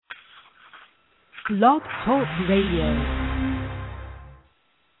Blog Talk Radio.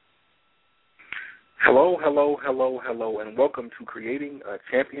 Hello, and welcome to Creating a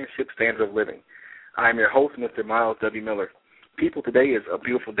Championship Standard of Living. I'm your host, Mr. Myles W. Miller. People, today is a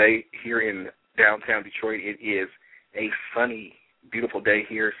beautiful day here in downtown Detroit. It is a sunny, beautiful day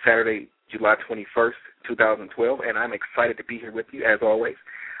here, Saturday, July 21st, 2012, and I'm excited to be here with you, as always.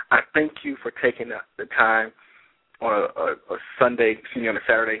 I thank you for taking the time on a Sunday, on a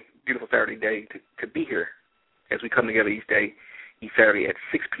Saturday, beautiful Saturday day to be here as we come together each Saturday at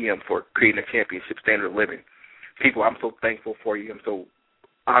 6 p.m. for Creating a Championship Standard of Living. People, I'm so thankful for you. I'm so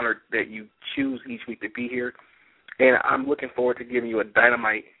honored that you choose each week to be here, and I'm looking forward to giving you a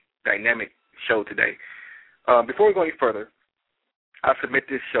dynamic show today. Before we go any further, I submit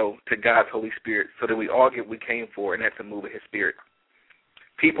this show to God's Holy Spirit so that we all get what we came for, and that's a move of His Spirit.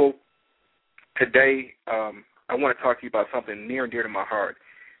 People, today I want to talk to you about something near and dear to my heart,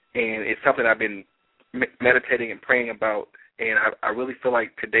 and it's something I've been meditating and praying about, and I really feel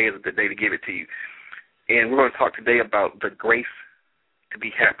like today is the day to give it to you. And we're going to talk today about the grace to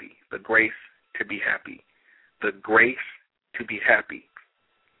be happy, the grace to be happy, the grace to be happy.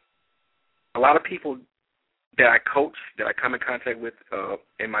 A lot of people that I coach, that I come in contact with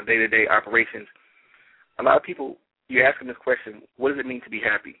in my day-to-day operations, a lot of people, you ask them this question, what does it mean to be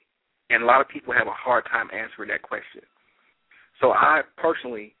happy? And a lot of people have a hard time answering that question. So I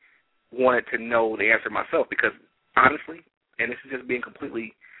personally wanted to know the answer myself because, honestly, and this is just being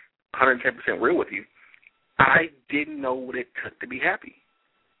completely 110% real with you, I didn't know what it took to be happy.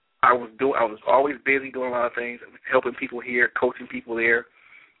 I was always busy doing a lot of things, helping people here, coaching people there,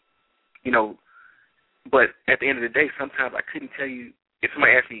 but at the end of the day, sometimes I couldn't tell you, if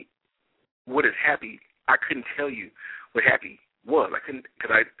somebody asked me, what is happy, I couldn't tell you what happy was. I couldn't,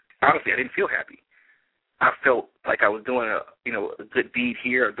 because honestly, I didn't feel happy. I felt like I was doing a good deed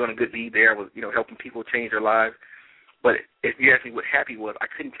here or doing a good deed there. I was, helping people change their lives. But if you asked me what happy was, I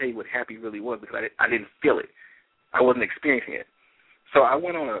couldn't tell you what happy really was because I didn't feel it. I wasn't experiencing it. So I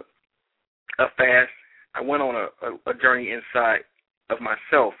went on a fast. I went on a journey inside of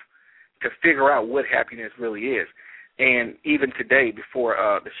myself to figure out what happiness really is. And even today, before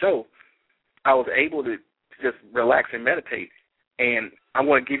the show, I was able to just relax and meditate. And I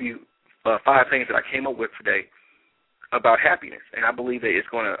want to give you 5 things that I came up with today about happiness. And I believe that it's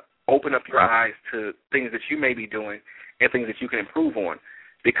going to open up your eyes to things that you may be doing and things that you can improve on.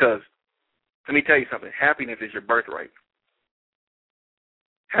 Because let me tell you something, happiness is your birthright.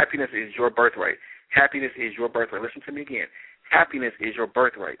 Happiness is your birthright. Happiness is your birthright. Listen to me again. Happiness is your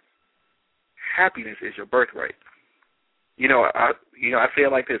birthright. Happiness is your birthright. I say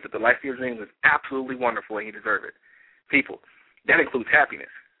it like this, that the life of your dreams is absolutely wonderful and you deserve it. People, that includes happiness.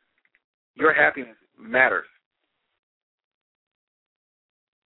 Your happiness matters.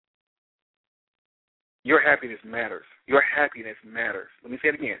 Your happiness matters. Your happiness matters. Let me say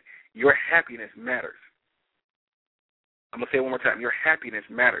it again. Your happiness matters. I'm going to say it one more time. Your happiness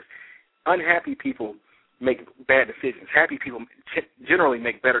matters. Unhappy people make bad decisions. Happy people generally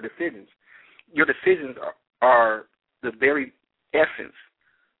make better decisions. Your decisions are the very essence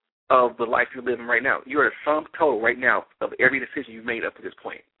of the life you're living right now. You're a sum total right now of every decision you've made up to this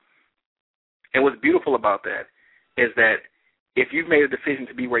point. And what's beautiful about that is that if you've made a decision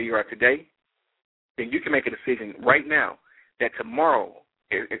to be where you are today, then you can make a decision right now that tomorrow,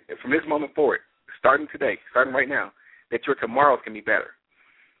 from this moment forward, starting today, starting right now, that your tomorrows can be better.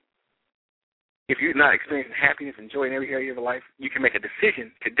 If you're not experiencing happiness and joy in every area of your life, you can make a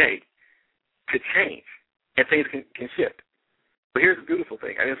decision today to change, and things can shift. But here's the beautiful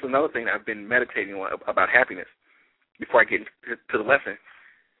thing, and this is another thing that I've been meditating on about happiness before I get to the lesson.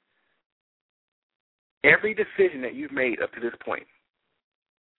 Every decision that you've made up to this point,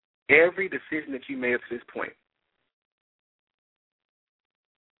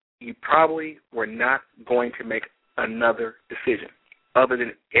 you probably were not going to make another decision other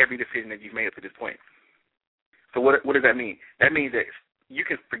than every decision that you've made up to this point. So what does that mean? That means that you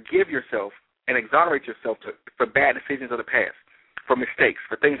can forgive yourself and exonerate yourself for bad decisions of the past, for mistakes,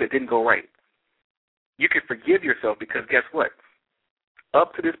 for things that didn't go right. You can forgive yourself because guess what?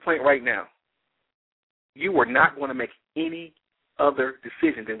 Up to this point right now, you were not going to make any other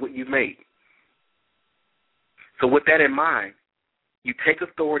decision than what you've made. So with that in mind, you take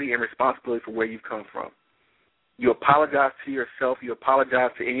authority and responsibility for where you've come from. You apologize to yourself. You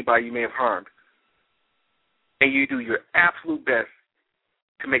apologize to anybody you may have harmed. And you do your absolute best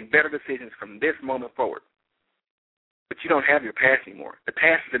to make better decisions from this moment forward. But you don't have your past anymore. The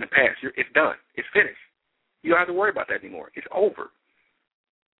past is in the past. It's done. It's finished. You don't have to worry about that anymore. It's over.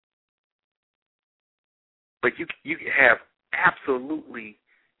 But you have absolutely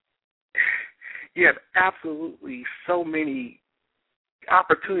You have absolutely so many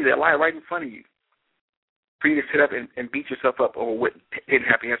opportunities that lie right in front of you for you to sit up and beat yourself up over what didn't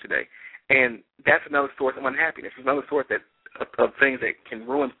happen yesterday. And that's another source of unhappiness. It's another source of things that can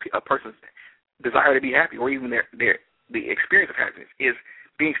ruin a person's desire to be happy, or even the experience of happiness, is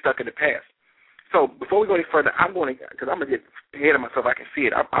being stuck in the past. So before we go any further, because I'm going to get ahead of myself, I can see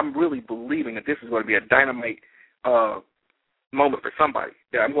it. I'm really believing that this is going to be a dynamite moment for somebody.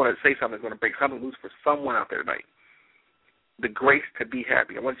 That I'm going to say something that's going to break something loose for someone out there tonight. The grace to be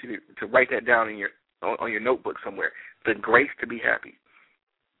happy. I want you to write that down on your notebook somewhere. The grace to be happy.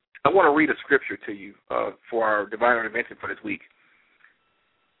 I want to read a scripture to you for our divine intervention for this week.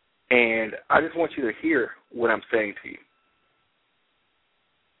 And I just want you to hear what I'm saying to you.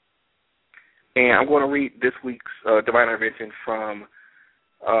 And I'm going to read this week's divine intervention from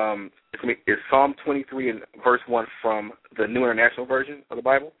it's Psalm 23 and verse 1 from the New International Version of the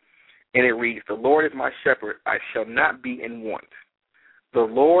Bible. And it reads, "The Lord is my shepherd, I shall not be in want. The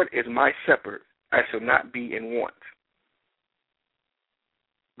Lord is my shepherd, I shall not be in want.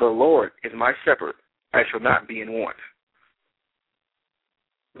 The Lord is my shepherd, I shall not be in want."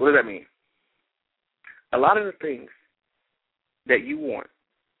 What does that mean? A lot of the things that you want,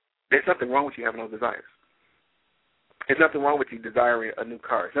 there's nothing wrong with you having those desires. There's nothing wrong with you desiring a new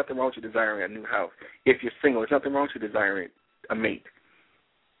car. There's nothing wrong with you desiring a new house. If you're single, there's nothing wrong with you desiring a mate.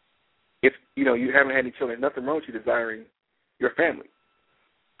 If you haven't had any children, there's nothing wrong with you desiring your family.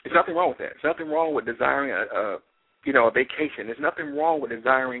 There's nothing wrong with that. There's nothing wrong with desiring a vacation. There's nothing wrong with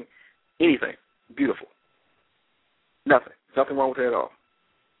desiring anything beautiful. Nothing. There's nothing wrong with that at all.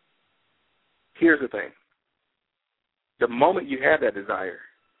 Here's the thing. The moment you have that desire,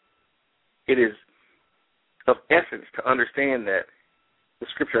 it is of essence to understand that the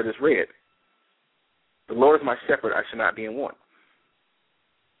scripture I just read, "The Lord is my shepherd, I shall not be in want."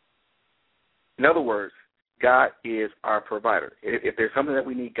 In other words, God is our provider. If there's something that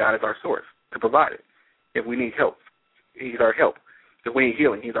we need, God is our source to provide it. If we need help, He's our help. If we need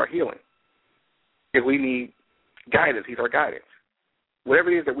healing, He's our healing. If we need guidance, He's our guidance.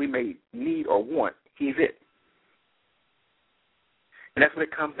 Whatever it is that we may need or want, He's it. And that's what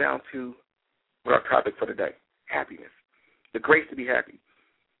it comes down to with our topic for today, happiness, the grace to be happy.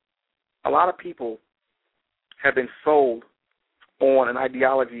 A lot of people have been sold on an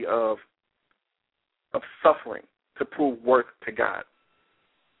ideology of suffering to prove worth to God.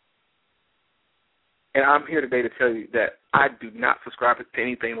 And I'm here today to tell you that I do not subscribe to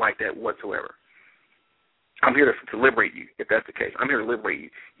anything like that whatsoever. I'm here to liberate you, if that's the case. I'm here to liberate you.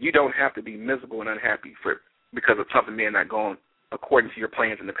 You don't have to be miserable and unhappy because of something may not gone according to your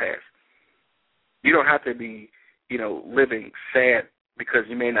plans in the past. You don't have to be, living sad because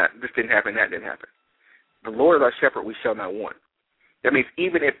this didn't happen, that didn't happen. The Lord is our shepherd, we shall not want. That means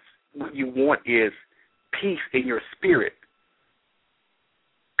even if what you want is peace in your spirit,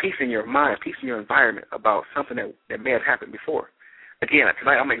 peace in your mind, peace in your environment about something that may have happened before. Again,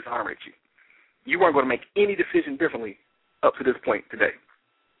 tonight I'm going to exonerate you. You weren't going to make any decision differently up to this point today.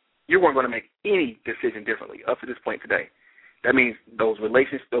 You weren't going to make any decision differently up to this point today. That means those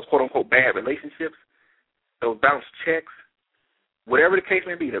relationships, those quote-unquote bad relationships, those bounced checks, whatever the case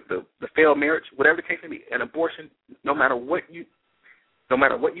may be, the failed marriage, whatever the case may be, an abortion, no matter what you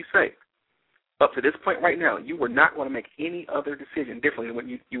say, up to this point right now, you were not going to make any other decision differently than what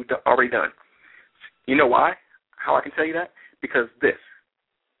you've already done. You know why? How I can tell you that? Because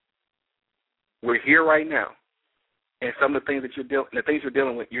we're here right now, and some of the things that you're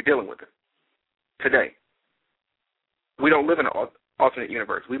dealing with it today. We don't live in an alternate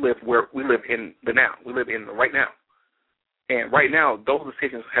universe. We live in the now. We live in the right now. And right now, those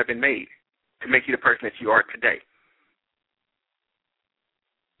decisions have been made to make you the person that you are today.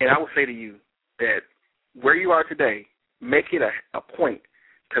 And I will say to you that where you are today, make it a point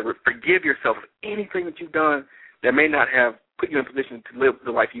to forgive yourself of anything that you've done that may not have put you in a position to live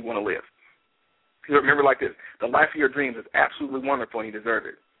the life you want to live. Remember like this, the life of your dreams is absolutely wonderful and you deserve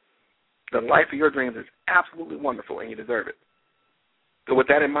it. The life of your dreams is absolutely wonderful and you deserve it. So with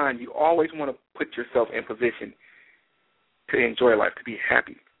that in mind, you always want to put yourself in position to enjoy life, to be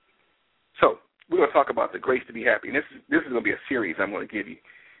happy. So we're going to talk about the grace to be happy. And this is going to be a series I'm going to give you.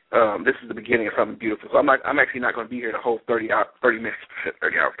 This is the beginning of something beautiful. So I'm actually not going to be here the whole 30 minutes.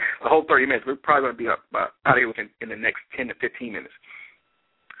 The whole 30 minutes. We're probably going to be out of here in the next 10 to 15 minutes.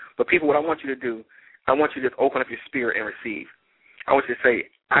 But people, what I want you to do, I want you to just open up your spirit and receive. I want you to say,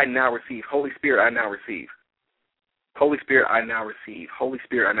 I now receive. Holy Spirit, I now receive. Holy Spirit, I now receive. Holy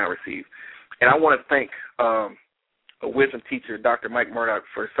Spirit, I now receive. And I want to thank a wisdom teacher, Dr. Mike Murdoch,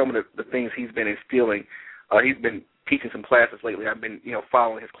 for some of the things he's been instilling. He's been teaching some classes lately. I've been,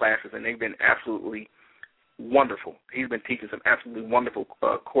 following his classes, and they've been absolutely wonderful. He's been teaching some absolutely wonderful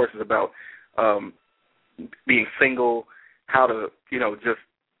courses about being single, how to, just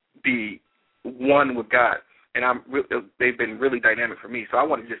be one with God. And they've been really dynamic for me. So I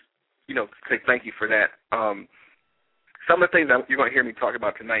want to just, say thank you for that. Some of the things that you're going to hear me talk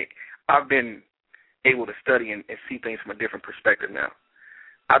about tonight, I've been able to study and see things from a different perspective now.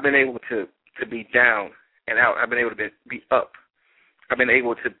 I've been able to be down and out. I've been able to be up. I've been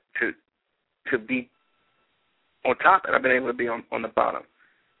able to be on top, and I've been able to be on the bottom.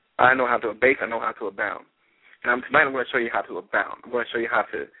 I know how to abase. I know how to abound. And tonight I'm going to show you how to abound. I'm going to show you how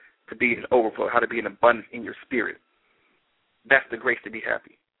to be in overflow, how to be in abundance in your spirit. That's the grace to be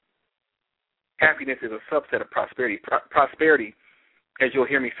happy. Happiness is a subset of prosperity. Prosperity, as you'll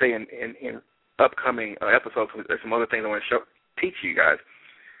hear me say in upcoming episodes, there's some other things I want to teach you guys.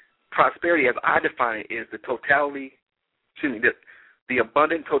 Prosperity, as I define it, is the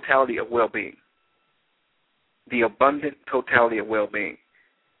abundant totality of well-being. The abundant totality of well-being.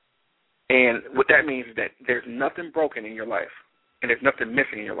 And what that means is that there's nothing broken in your life, and there's nothing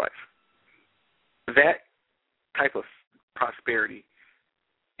missing in your life. That type of prosperity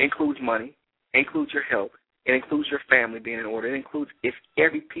includes money, includes your health, it includes your family being in order, it includes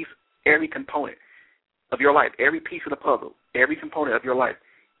every piece, every component of your life, every piece of the puzzle, every component of your life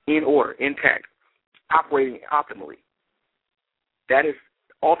in order, intact, operating optimally. That is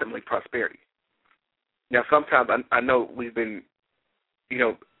ultimately prosperity. Now, sometimes I know we've been,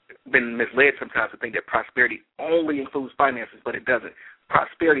 been misled sometimes to think that prosperity only includes finances, but it doesn't.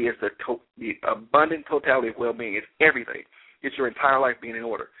 Prosperity is the abundant totality of well-being. It's everything. It's your entire life being in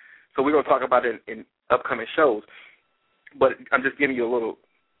order. So we're going to talk about it in upcoming shows, but I'm just giving you a little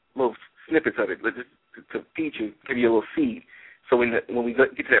snippets of it, just to feed you, give you a little seed. So when we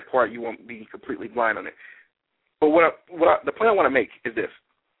get to that part, you won't be completely blind on it. But the point I want to make is this: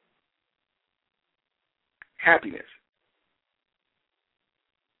 happiness.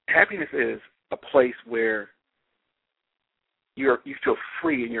 Happiness is a place where you feel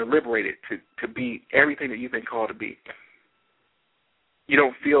free and you're liberated to be everything that you've been called to be. You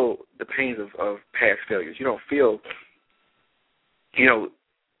don't feel the pains of past failures. You don't feel,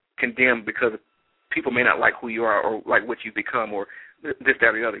 condemned because people may not like who you are or like what you've become or this, that,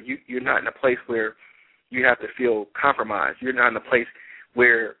 or the other. You're not in a place where you have to feel compromised. You're not in a place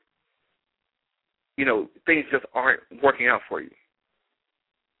where, things just aren't working out for you.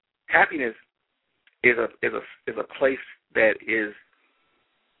 Happiness is a place that is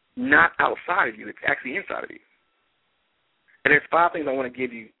not outside of you. It's actually inside of you. And there's 5 things I want to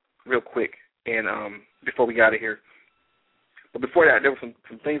give you real quick, and before we get out of here. But before that, there were some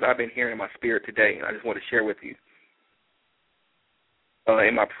things I've been hearing in my spirit today, and I just want to share with you.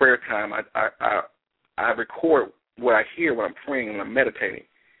 In my prayer time, I record what I hear when I'm praying and when I'm meditating,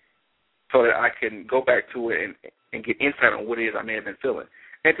 so that I can go back to it and get insight on what it is I may have been feeling.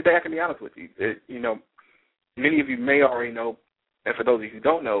 And today I can be honest with you. Many of you may already know, and for those of you who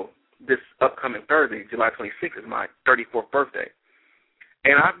don't know, this upcoming Thursday, July 26th, is my 34th birthday.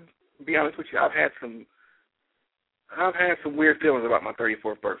 And I'll be honest with you, I've had some weird feelings about my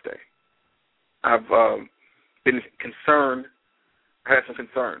 34th birthday. I've been concerned. I had some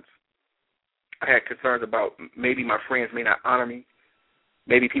concerns. I had concerns about maybe my friends may not honor me.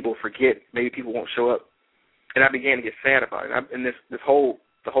 Maybe people forget. Maybe people won't show up. And I began to get sad about it. And the whole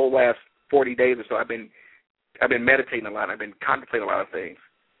last 40 days or so, I've been meditating a lot. I've been contemplating a lot of things.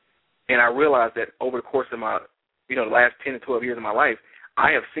 And I realized that over the course of my, the last 10 to 12 years of my life,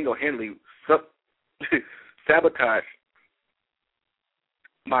 I have single-handedly sabotaged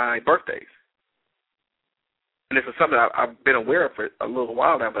my birthdays. And this is something I've been aware of for a little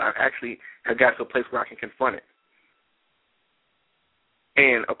while now, but I actually have got to a place where I can confront it.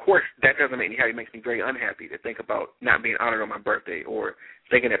 And, of course, that doesn't make me happy. It makes me very unhappy to think about not being honored on my birthday, or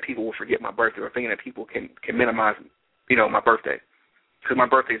thinking that people will forget my birthday, or thinking that people can minimize, my birthday, because my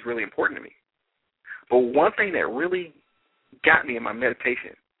birthday is really important to me. But one thing that really got me in my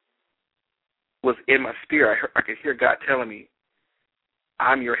meditation was in my spirit. I could hear God telling me,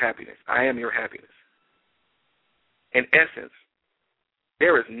 I'm your happiness. I am your happiness. In essence,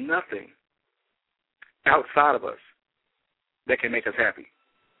 there is nothing outside of us that can make us happy.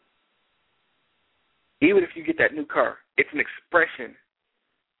 Even if you get that new car, it's an expression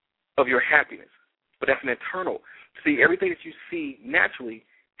of your happiness, but that's an internal. See, everything that you see naturally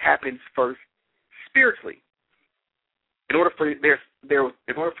happens first spiritually. In order for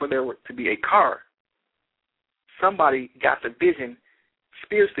there to be a car, somebody got the vision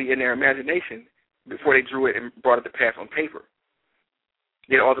spiritually in their imagination before they drew it and brought it to pass on paper.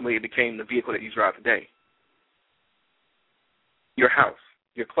 Then ultimately it became the vehicle that you drive today. your house,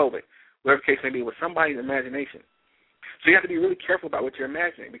 your clothing, whatever the case may be, with somebody's imagination. So you have to be really careful about what you're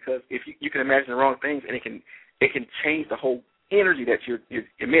imagining, because if you can imagine the wrong things, and it can change the whole energy that you're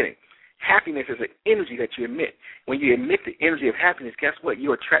emitting. Happiness is an energy that you emit. When you emit the energy of happiness, guess what?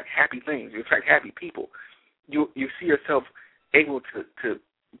 You attract happy things. You attract happy people. You see yourself able to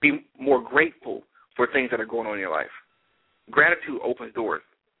be more grateful for things that are going on in your life. Gratitude opens doors,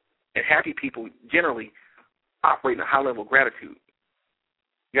 and happy people generally operate in a high level of gratitude.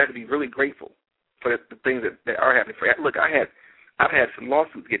 You have to be really grateful for the things that are happening. Look, I've had some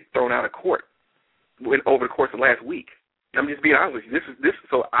lawsuits get thrown out of court over the course of last week. I'm just being honest with you. This.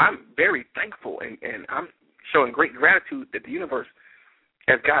 So I'm very thankful, and I'm showing great gratitude that the universe,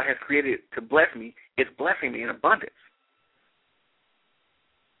 as God has created it to bless me, it's blessing me in abundance.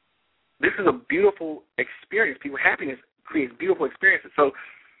 This is a beautiful experience. People, happiness creates beautiful experiences. So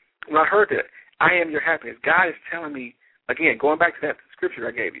when I heard that, I am your happiness, God is telling me, again, going back to that scripture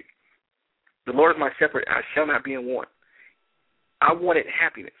I gave you, the Lord is my shepherd, I shall not be in want. I wanted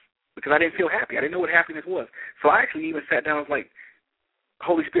happiness because I didn't feel happy. I didn't know what happiness was. So I actually even sat down and was like,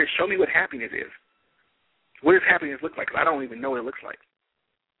 Holy Spirit, show me what happiness is. What does happiness look like? Because I don't even know what it looks like.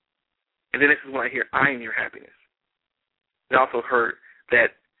 And then this is when I hear, I am your happiness. I also heard that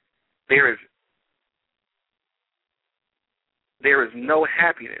there is no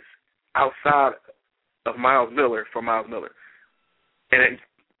happiness outside of Myles Miller for Myles Miller. And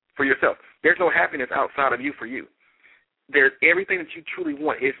for yourself, there's no happiness outside of you for you. There's everything that you truly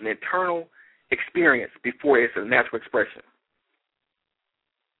want is an internal experience before it's a natural expression.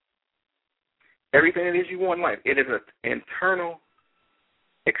 Everything it is you want in life, it is an internal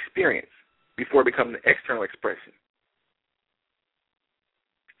experience before it becomes an external expression.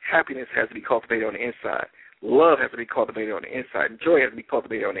 Happiness has to be cultivated on the inside. Love has to be cultivated on the inside. Joy has to be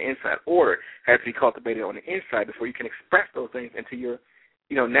cultivated on the inside. Order has to be cultivated on the inside before you can express those things into your,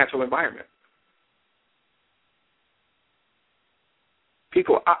 natural environment.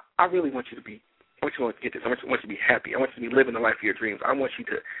 People, I really want you to be, I want you to get this. I want you to be happy. I want you to be living the life of your dreams. I want you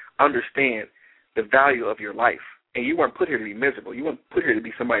to understand the value of your life. And you weren't put here to be miserable. You weren't put here to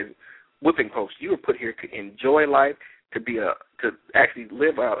be somebody's whipping post. You were put here to enjoy life, to actually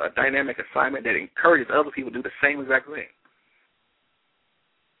live out a dynamic assignment that encourages other people to do the same exact thing.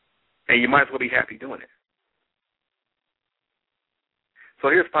 And you might as well be happy doing it. So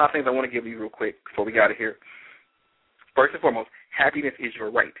here's 5 things I want to give you real quick before we get out of here. First and foremost, happiness is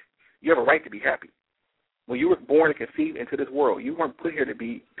your right. You have a right to be happy. When you were born and conceived into this world, you weren't put here to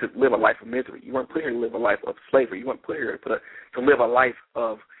live a life of misery. You weren't put here to live a life of slavery. You weren't put here to live a life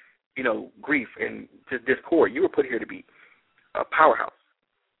of, grief and discord. You were put here to be a powerhouse.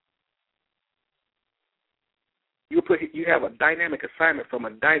 You have a dynamic assignment from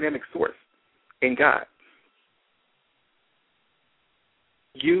a dynamic source in God.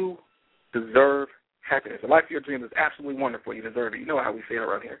 You deserve happiness. The life of your dreams is absolutely wonderful. You deserve it. You know how we say it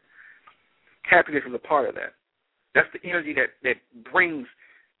around here. Happiness is a part of that. That's the energy that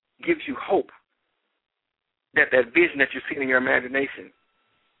gives you hope that vision that you're seeing in your imagination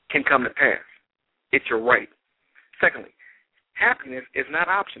can come to pass. It's your right. Secondly, happiness is not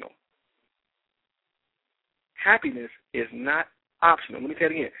optional. Happiness is not optional. Let me say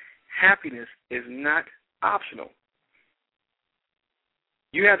it again. Happiness is not optional.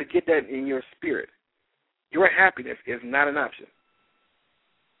 You have to get that in your spirit. Your happiness is not an option.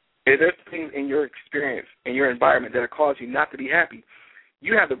 If there's things in your experience, in your environment that are causing you not to be happy,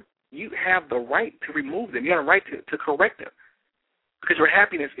 you have the right to remove them. You have the right to correct them. Because your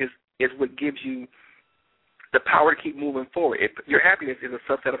happiness is what gives you the power to keep moving forward. Your happiness is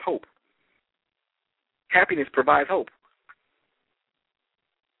a subset of hope. Happiness provides hope.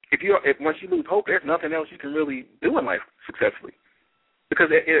 If once you lose hope, there's nothing else you can really do in life successfully. Because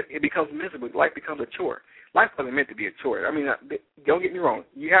it becomes miserable. Life becomes a chore. Life wasn't meant to be a chore. I mean, don't get me wrong.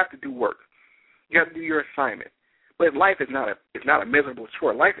 You have to do work. You have to do your assignment. But life is not a miserable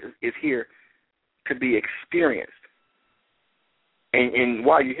chore. Life is here to be experienced. And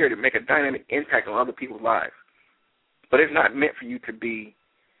while you're here to make a dynamic impact on other people's lives. But it's not meant for you to be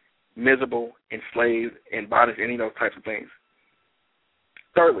miserable, enslaved, and bondage, any of those types of things.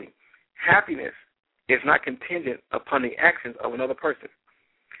 Thirdly, happiness is not contingent upon the actions of another person.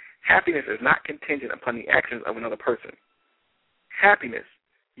 Happiness is not contingent upon the actions of another person. Happiness,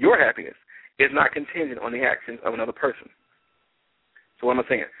 your happiness, is not contingent on the actions of another person. So what am I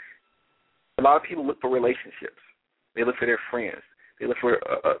saying? A lot of people look for relationships. They look for their friends. They look for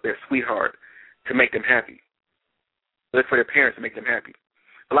their sweetheart to make them happy. They look for their parents to make them happy.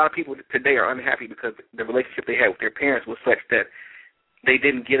 A lot of people today are unhappy because the relationship they had with their parents was such that they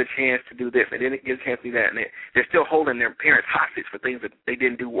didn't get a chance to do this, they didn't get a chance to do that, and they're still holding their parents hostage for things that they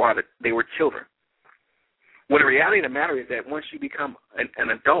didn't do while they were children. When the reality of the matter is that once you become an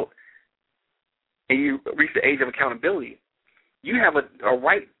adult and you reach the age of accountability, you have a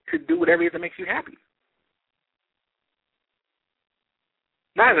right to do whatever it is that makes you happy.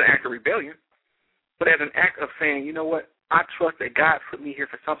 Not as an act of rebellion, but as an act of saying, you know what, I trust that God put me here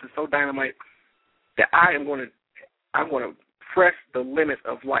for something so dynamite that I'm going to press the limits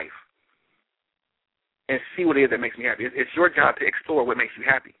of life and see what it is that makes me happy. It's your job to explore what makes you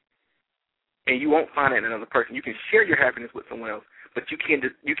happy. And you won't find it in another person. You can share your happiness with someone else, but you can't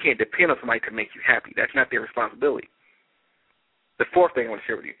depend on somebody to make you happy. That's not their responsibility. The fourth thing I want to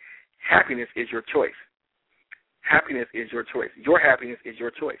share with you, happiness is your choice. Happiness is your choice. Your happiness is your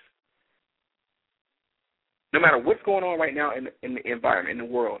choice. No matter what's going on right now in the environment, in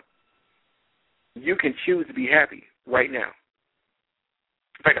the world, you can choose to be happy right now.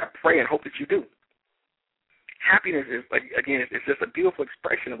 In fact, I pray and hope that you do. Happiness is, again, it's just a beautiful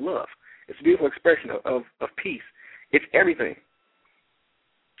expression of love. It's a beautiful expression of peace. It's everything.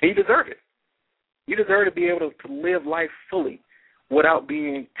 And you deserve it. You deserve to be able to live life fully without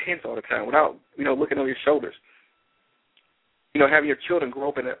being tense all the time, without, looking over your shoulders. Having your children grow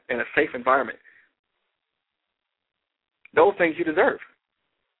up in a safe environment. Those things you deserve.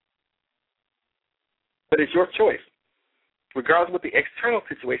 But it's your choice. Regardless of what the external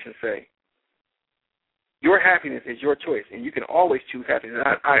situations say, your happiness is your choice, and you can always choose happiness.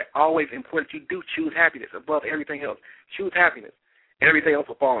 I always implore that you do choose happiness above everything else. Choose happiness, and everything else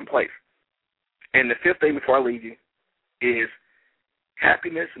will fall in place. And the fifth thing before I leave you is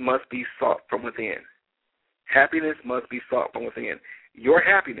happiness must be sought from within. Happiness must be sought from within. Your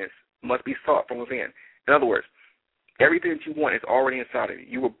happiness must be sought from within. In other words, everything that you want is already inside of you.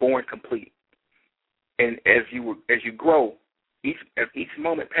 You were born complete. And as you grow, as each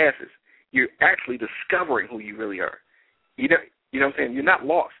moment passes, you're actually discovering who you really are. You know what I'm saying? You're not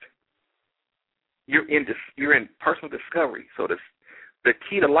lost. You're in personal discovery. So the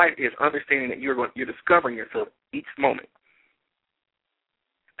key to life is understanding that you're discovering yourself each moment.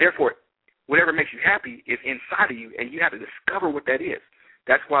 Therefore, whatever makes you happy is inside of you, and you have to discover what that is.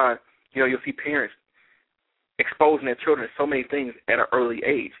 That's why you'll see parents exposing their children to so many things at an early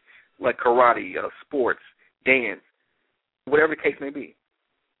age, like karate, sports, dance, whatever the case may be,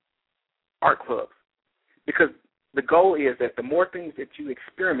 art clubs. Because the goal is that the more things that you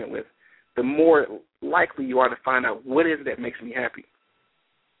experiment with, the more likely you are to find out what is it that makes me happy.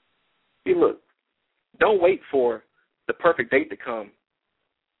 See, look, don't wait for the perfect date to come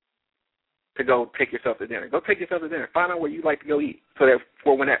to go take yourself to dinner. Go take yourself to dinner. Find out where you like to go eat, so that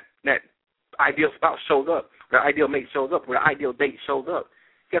for when that ideal spouse shows up, or the ideal mate shows up, or the ideal date shows up,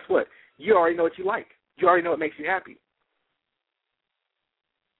 guess what? You already know what you like. You already know what makes you happy.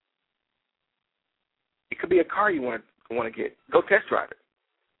 It could be a car you want to get. Go test drive it.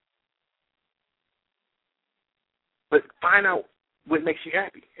 But find out what makes you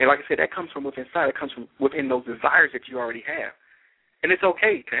happy. And like I said, that comes from within inside. It comes from within those desires that you already have. And it's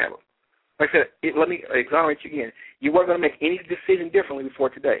okay to have them. Like I said, let me exonerate you again. You weren't going to make any decision differently before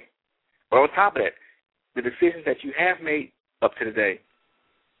today. But on top of that, the decisions that you have made up to today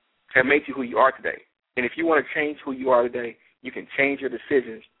have made you who you are today. And if you want to change who you are today, you can change your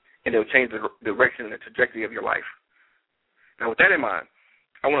decisions, and they'll change the direction and the trajectory of your life. Now, with that in mind,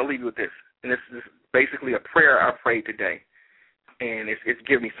 I want to leave you with this. And this is basically a prayer I prayed today. And it's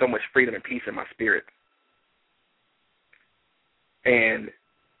given me so much freedom and peace in my spirit. And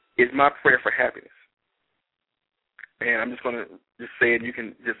it's my prayer for happiness. And I'm just going to just say it. You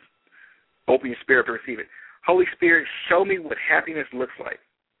can just open your spirit to receive it. Holy Spirit, show me what happiness looks like.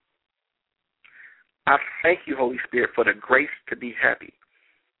 I thank you, Holy Spirit, for the grace to be happy.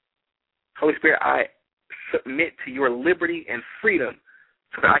 Holy Spirit, I submit to your liberty and freedom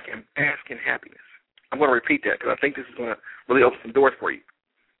so that I can bask in happiness. I'm going to repeat that because I think this is going to really open some doors for you.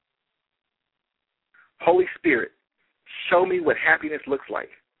 Holy Spirit, show me what happiness looks like.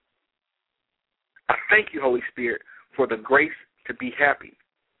 I thank you, Holy Spirit, for the grace to be happy.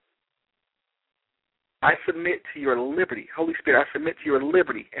 I submit to your liberty. Holy Spirit, I submit to your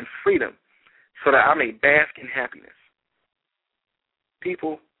liberty and freedom so that I may bask in happiness.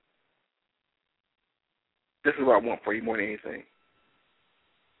 People, this is what I want for you more than anything.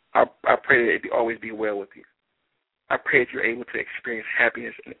 I pray that it always be well with you. I pray that you're able to experience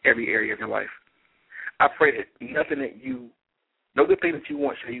happiness in every area of your life. I pray that no good thing that you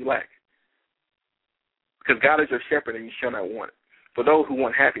want shall you lack. Because God is your shepherd and you shall not want it. For those who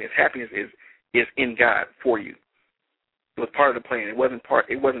want happiness, happiness is in God for you. It was part of the plan. It wasn't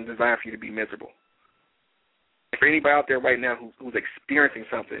designed for you to be miserable. for anybody out there right now who's experiencing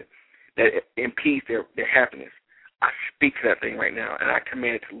something that impedes their happiness, I speak to that thing right now, and I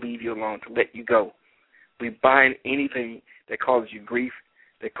command it to leave you alone, to let you go. We bind anything that causes you grief,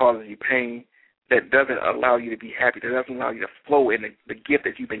 that causes you pain, that doesn't allow you to be happy, that doesn't allow you to flow in the gift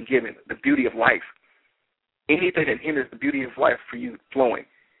that you've been given, the beauty of life. Anything that hinders the beauty of life for you flowing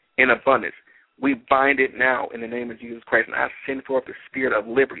in abundance, we bind it now in the name of Jesus Christ, and I send forth the spirit of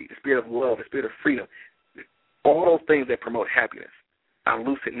liberty, the spirit of love, the spirit of freedom, all those things that promote happiness. I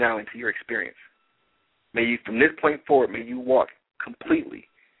loose it now into your experience. May you, from this point forward, may you walk completely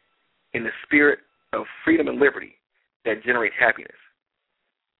in the spirit of freedom and liberty that generate happiness.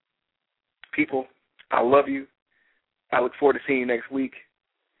 People, I love you. I look forward to seeing you next week.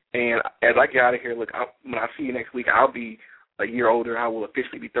 And as I get out of here, look, when I see you next week, I'll be a year older. I will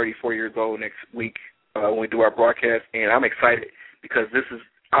officially be 34 years old next week when we do our broadcast. And I'm excited because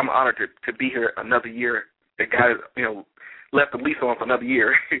I'm honored to be here another year. The guy, left the lease on for another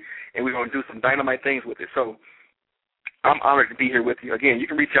year, and we're going to do some dynamite things with it. So I'm honored to be here with you. Again, you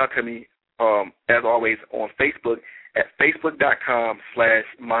can reach out to me, as always, on Facebook at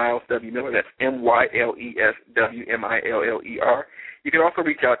facebook.com/Myles W. Miller. That's MYLESWMILLER. You can also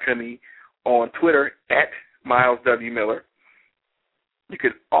reach out to me on Twitter at Myles W. Miller. You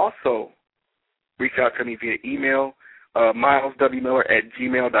can also reach out to me via email,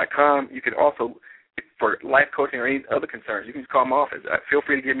 MylesWMiller@gmail.com. You can also, for life coaching or any other concerns, you can just call my office. Feel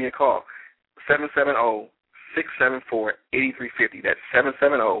free to give me a call, 770-674-8350. That's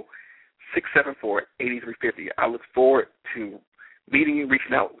 770-674-8350. I look forward to meeting you,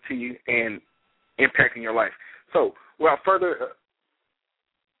 reaching out to you, and impacting your life. So without further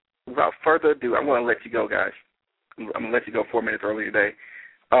ado, I'm going to let you go, guys. I'm going to let you go 4 minutes early today.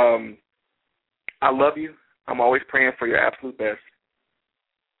 I love you. I'm always praying for your absolute best.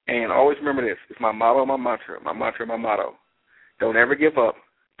 And always remember this. It's my motto, my mantra, my motto. Don't ever give up.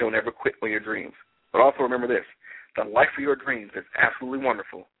 Don't ever quit on your dreams. But also remember this. The life of your dreams is absolutely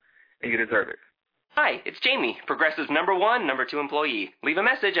wonderful, and you deserve it. Hi, it's Jamie, Progressive's #1, #2 employee. Leave a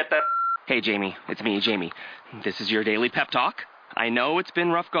message at the... Hey, Jamie. It's me, Jamie. This is your daily pep talk. I know it's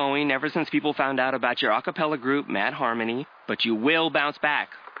been rough going ever since people found out about your a cappella group, Mad Harmony, but you will bounce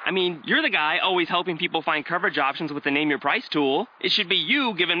back. I mean, you're the guy always helping people find coverage options with the Name Your Price tool. It should be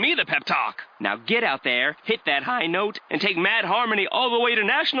you giving me the pep talk. Now get out there, hit that high note, and take Mad Harmony all the way to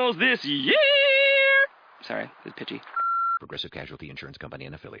nationals this year! Sorry, it's pitchy. Progressive Casualty Insurance Company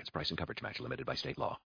and Affiliates. Price and coverage match limited by state law.